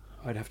 couldn't you?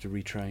 I'd have to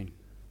retrain.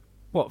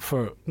 What,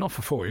 for not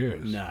for 4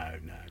 years? No,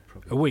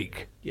 probably a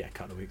week. Yeah, a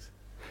couple of weeks.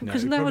 No,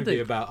 Because it would probably nowadays, be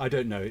about. I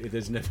don't know.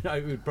 There's no.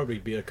 It would probably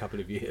be a couple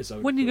of years.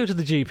 When you go to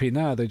the GP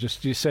now,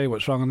 you say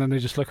what's wrong, and then they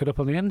just look it up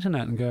on the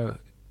internet and go,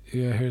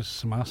 "Yeah, here's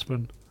some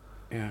aspirin."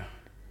 Yeah.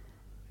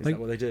 Is Like, that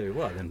what they do?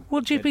 Well, then.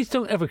 Well, GPs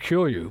don't ever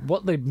cure you.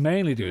 What they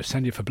mainly do is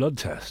send you for blood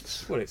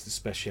tests. Well, it's the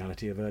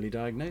speciality of early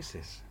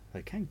diagnosis.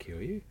 They can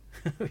cure you.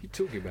 What are you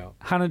talking about?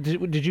 Hannah,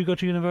 did you go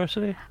to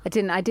university? I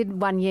didn't. I did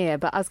 1 year,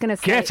 but I was going to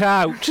say... Get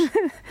out!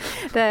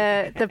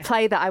 the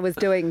play that I was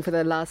doing for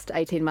the last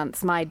 18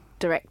 months, my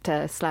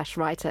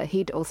director/writer,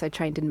 he'd also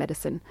trained in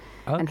medicine.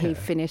 And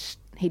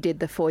he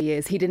did the 4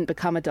 years. He didn't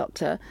become a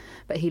doctor,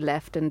 but he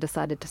left and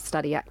decided to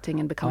study acting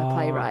and become a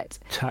playwright.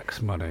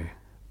 Tax money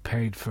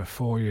paid for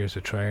 4 years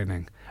of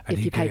training, and If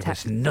he you pay gave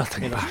tax. us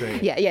nothing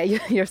back. Yeah,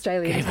 your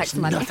Australian Gave tax us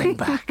money. nothing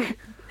back.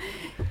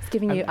 It's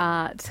giving you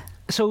art.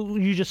 So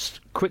you just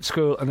quit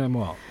school and then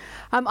what?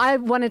 I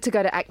wanted to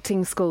go to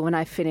acting school when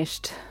I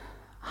finished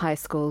high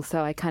school,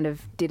 so I kind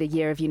of did a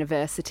year of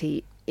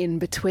university in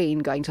between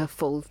going to a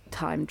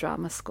full-time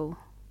drama school.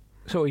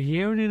 So a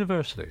year in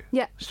university?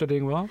 Yeah.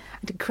 Studying what?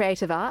 I did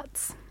creative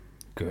arts.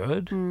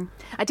 Good.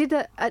 I did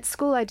at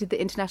school. I did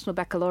the international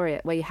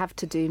baccalaureate, where you have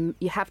to do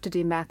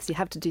maths, you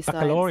have to do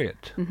science.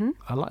 Baccalaureate. Mm-hmm.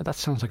 I like that.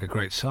 Sounds like a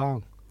great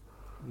song.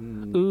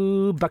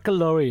 Ooh,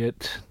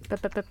 baccalaureate.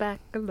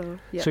 Baccalaureate.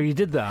 Yeah. So you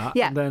did that,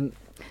 Yeah. and then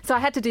So I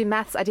had to do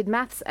maths. I did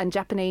maths and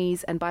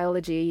Japanese and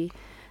biology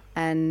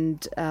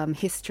and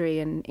history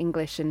and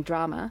English and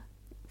drama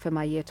for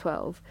my year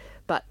 12.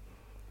 But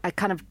I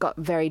kind of got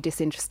very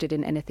disinterested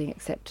in anything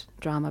except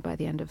drama by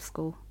the end of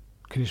school.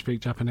 can you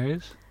speak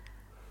Japanese?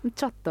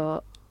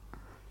 Chotto.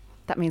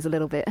 That means a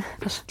little bit.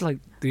 That's like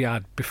the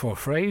ad before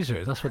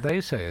Fraser. That's what they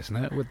say, isn't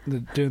it? With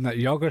doing that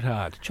yogurt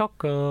ad.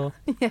 Choco.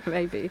 Yeah,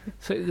 maybe.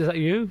 So is that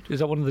you? Is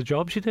that one of the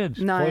jobs you did?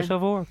 No.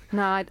 Voiceover work?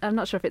 No, I'm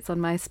not sure if it's on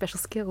my special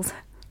skills.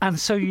 And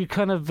so you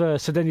kind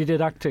of, so then you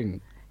did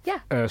acting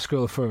Yeah.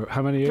 school for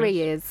how many years? 3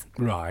 years.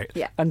 Right.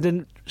 Yeah. And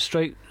then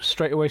straight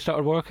away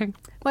started working?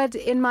 Well,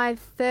 in my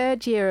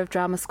third year of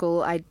drama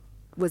school, I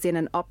was in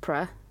an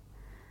opera.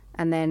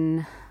 And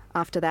then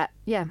after that,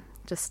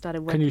 just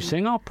started working. Can you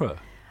sing opera?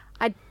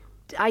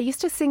 I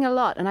used to sing a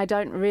lot, and I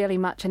don't really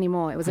much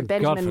anymore. It was Thank a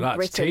Benjamin God for that.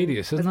 Britten. It's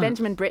tedious, It was isn't it?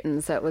 Benjamin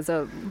Britten, so it was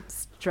a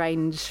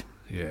strange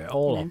Yeah,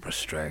 all Yeah. opera's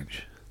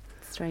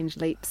strange.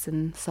 leaps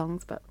and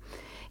songs. But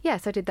yeah,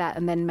 so I did that,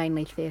 and then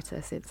mainly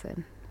theatre since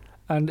then.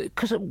 And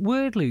because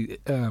weirdly,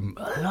 a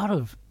lot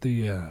of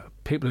the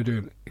people who are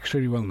doing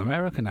extremely well in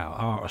America now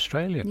are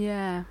Australian.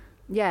 Yeah.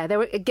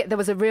 There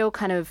was a real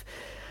kind of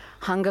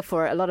hunger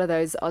for it. A lot of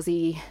those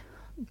Aussie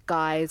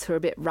guys who are a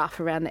bit rough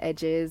around the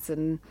edges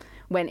and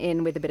went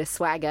in with a bit of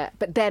swagger.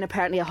 But then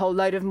apparently a whole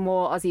load of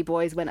more Aussie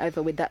boys went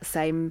over with that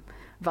same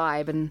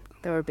vibe, and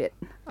they were a bit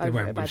over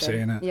weren't it by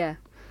seeing then. it. Yeah.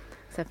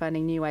 So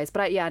finding new ways.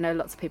 But I know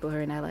lots of people who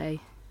are in LA.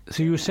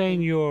 So you were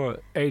saying your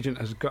agent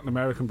has got an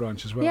American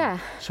branch as well? Yeah.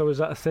 So is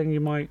that a thing you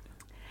might...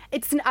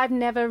 I've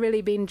never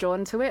really been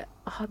drawn to it.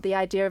 The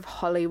idea of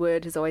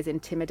Hollywood has always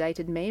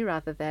intimidated me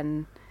rather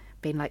than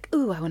being like,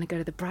 ooh, I want to go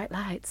to the bright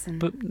lights and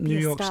But be New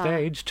a York star.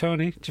 stage,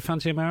 Tony, do you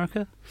fancy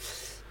America?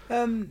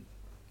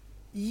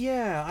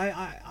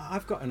 Yeah,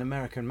 I've got an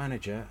American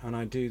manager, and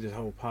I do the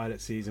whole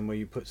pilot season where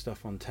you put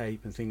stuff on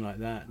tape and thing like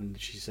that. And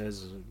she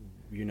says,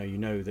 you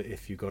know that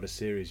if you got a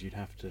series, you'd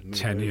have to move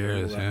 10 over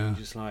years, all that. yeah. And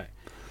just like,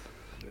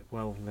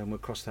 well, then we'll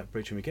cross that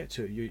bridge when we get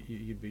to it.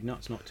 You'd be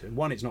nuts not to.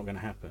 One, it's not going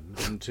to happen.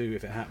 And two,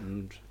 if it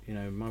happened,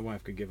 my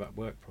wife could give up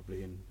work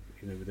probably, and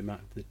with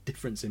the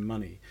difference in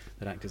money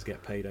that actors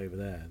get paid over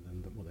there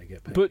than what they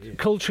get paid But here.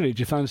 culturally, do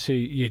you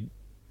fancy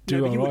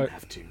do but all you right. wouldn't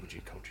have to, would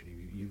you, culturally?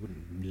 You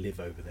wouldn't live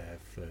over there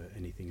for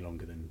anything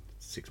longer than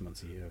 6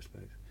 months a year, I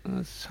suppose.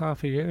 That's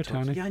half a year,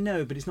 Tony. Yeah, I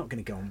know, but it's not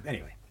going to go on.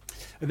 Anyway.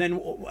 And then,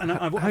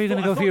 How are you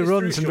going to go for your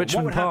runs in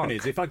Richmond What would Park? happen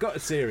is, if I got a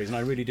series and I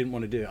really didn't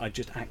want to do it, I'd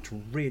just act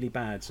really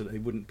bad so that they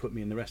wouldn't put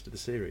me in the rest of the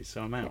series.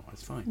 So I'm out.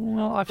 That's fine.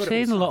 Well, I've But it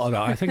seen was a lot of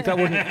that. I think that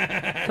wouldn't.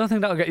 I don't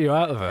think that'll get you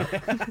out of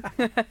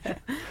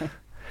it.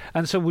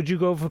 And so, would you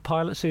go for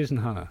pilot season,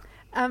 Hannah?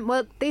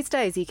 Well, these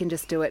days you can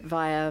just do it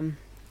via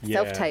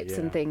self-tapes yeah.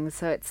 and things.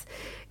 So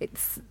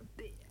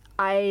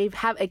I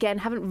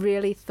haven't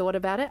really thought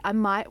about it. I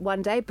might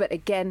one day, but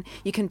again,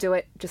 you can do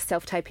it just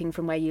self-taping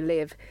from where you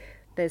live.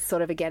 There's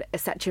sort of again a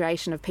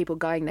saturation of people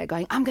going there,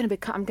 going, I'm going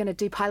to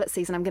do pilot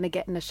season. I'm going to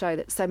get in a show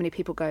that so many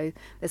people go.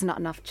 There's not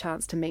enough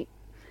chance to meet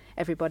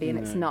everybody, and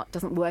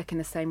doesn't work in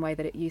the same way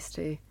that it used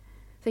to.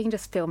 So you can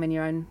just film in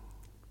your own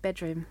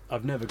bedroom.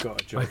 I've never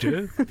got a job. I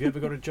do. Have you ever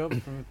got a job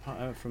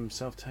from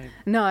self-tape?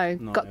 No,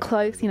 Not got ever,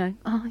 close. really. You know.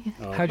 Oh yeah.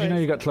 Oh, How do you know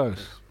you got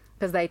close?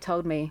 Because they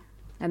told me,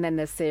 and then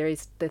the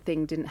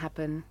thing didn't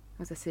happen. It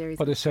was a series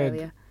But in they said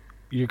Australia.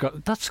 you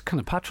got. That's kind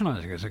of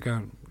patronising, is it?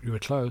 Going, you were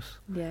close,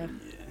 Yeah.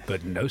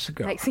 but no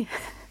cigar.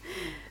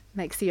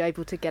 Makes you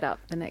able to get up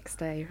the next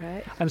day,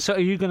 right? And so, are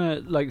you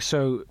going to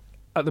So,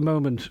 at the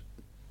moment,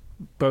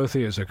 both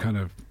of you are kind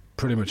of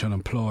pretty much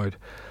unemployed.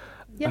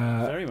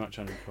 Yeah. very much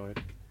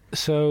unemployed.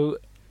 So.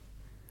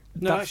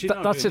 No, actually,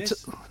 not that's doing it.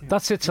 this.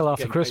 That's it till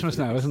after Getting paid Christmas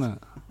for now, this. isn't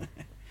it?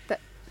 That-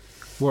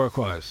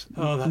 Work-wise,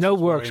 Oh, that's no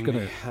what's work's worrying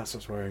going me. to. That's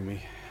what's worrying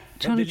me.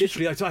 Tony,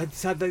 Literally, I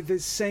had the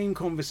same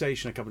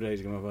conversation a couple of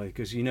days ago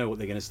because you know what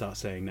they're going to start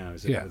saying now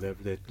is that Yeah.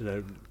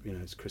 they're,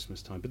 it's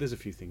Christmas time, but there's a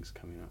few things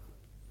coming up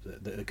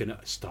that are going to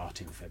start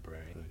in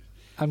February.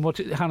 And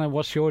Hannah?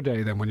 What's your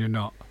day then when you're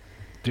not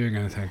doing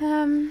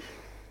anything?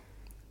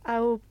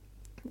 I'll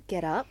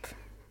get up.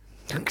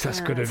 That's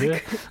a good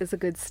idea. It's a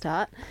good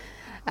start.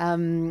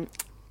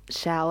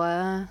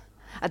 Shower.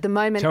 At the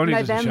moment, Tony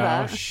doesn't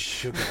November. shower.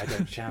 Sugar, I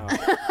don't shower.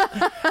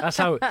 That's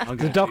how I'm the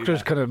gonna do doctors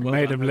that. kind of Well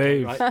made done, him okay,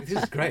 leave. right.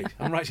 This is great.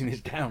 I'm writing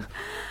this down.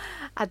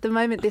 At the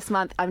moment this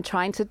month, I'm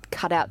trying to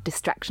cut out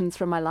distractions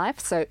from my life.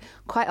 So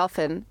quite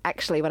often,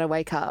 actually, when I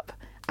wake up,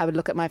 I would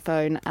look at my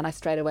phone and I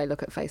straight away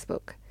look at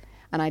Facebook.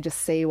 And I just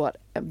see what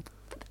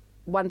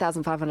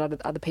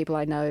 1,500 other people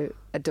I know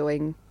are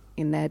doing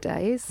in their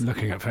days.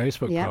 Looking at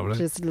Facebook, Yeah, probably.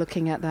 just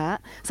looking at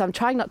that. So I'm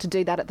trying not to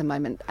do that at the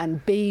moment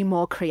and be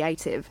more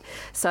creative.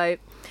 So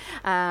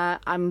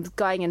I'm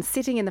going and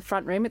sitting in the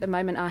front room. At the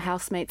moment, our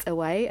housemate's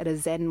away at a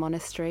Zen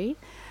monastery.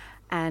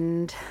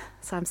 And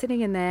so I'm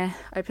sitting in there,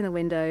 open the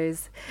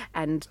windows,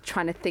 and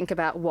trying to think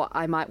about what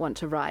I might want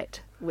to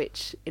write,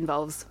 which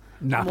involves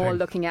Napping. more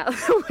looking out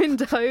the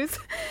windows,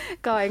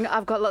 going,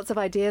 I've got lots of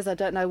ideas. I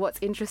don't know what's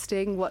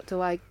interesting. What do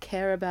I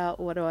care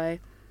about? What do I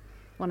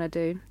want to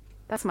do?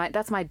 That's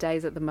my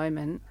days at the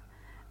moment.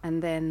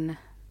 And then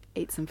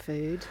eat some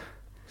food.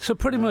 So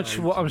pretty much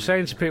what I'm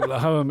saying to people at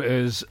home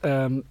is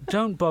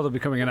don't bother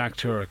becoming an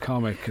actor or a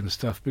comic and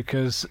stuff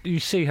because you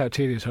see how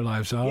tedious our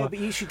lives are. Yeah, but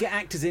you should get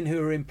actors in who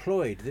are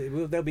employed.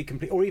 They'll be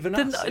complete, or even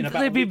us. In about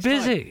they'd a be week's time.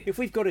 busy. If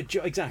we've got a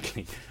job,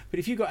 exactly. But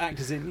if you've got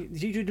actors in,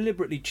 you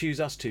deliberately choose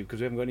us two because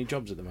we haven't got any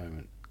jobs at the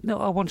moment. No,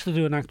 I wanted to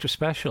do an actor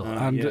special,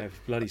 and yeah,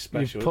 bloody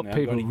special. you've put isn't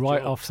it? I haven't people got any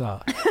right jobs.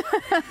 off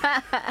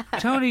that.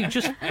 Tony,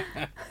 just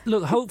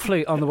look.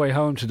 Hopefully, on the way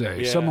home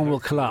today, Yeah, someone will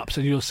hopefully. collapse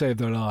and you'll save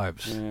their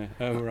lives. Yeah.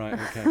 Oh right,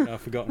 okay.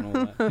 I've forgotten all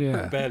that.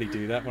 Yeah. I barely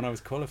do that when I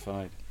was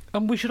qualified.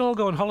 And we should all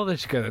go on holiday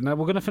together. Now,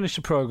 we're going to finish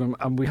the programme,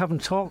 and we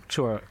haven't talked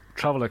to our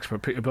travel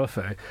expert, Peter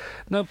Buffet.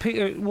 Now,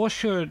 Peter,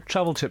 what's your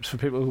travel tips for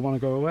people who want to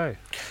go away?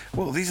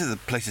 Well, these are the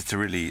places to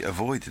really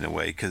avoid in a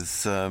way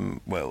because,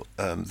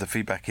 the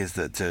feedback is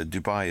that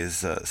Dubai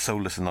is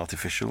soulless and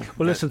artificial.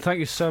 Well, listen, thank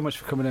you so much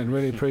for coming in.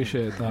 Really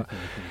appreciate that.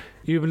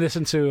 You've been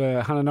listening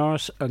to Hannah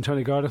Norris and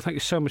Tony Gardner. Thank you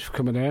so much for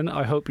coming in.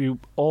 I hope you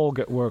all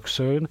get work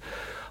soon.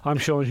 I'm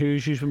Sean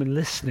Hughes. You've been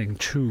listening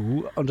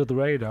to Under the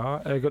Radar.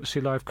 Got to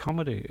see live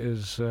comedy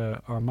is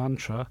our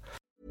mantra.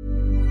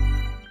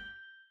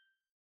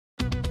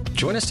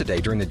 Join us today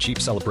during the Jeep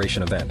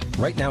Celebration event.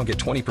 Right now, get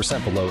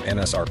 20% below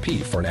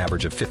MSRP for an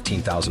average of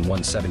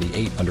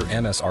 $15,178 under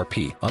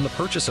MSRP on the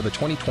purchase of a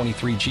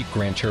 2023 Jeep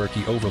Grand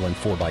Cherokee Overland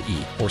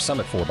 4xE or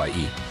Summit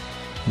 4xE.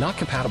 Not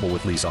compatible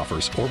with lease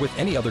offers or with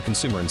any other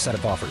consumer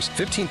incentive offers.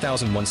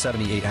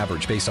 $15,178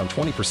 average based on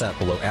 20%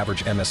 below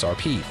average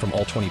MSRP from all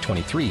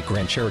 2023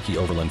 Grand Cherokee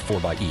Overland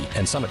 4xE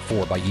and Summit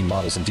 4xE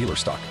models in dealer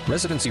stock.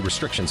 Residency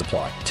restrictions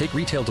apply. Take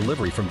retail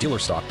delivery from dealer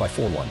stock by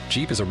 4/1.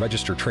 Jeep is a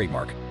registered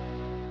trademark.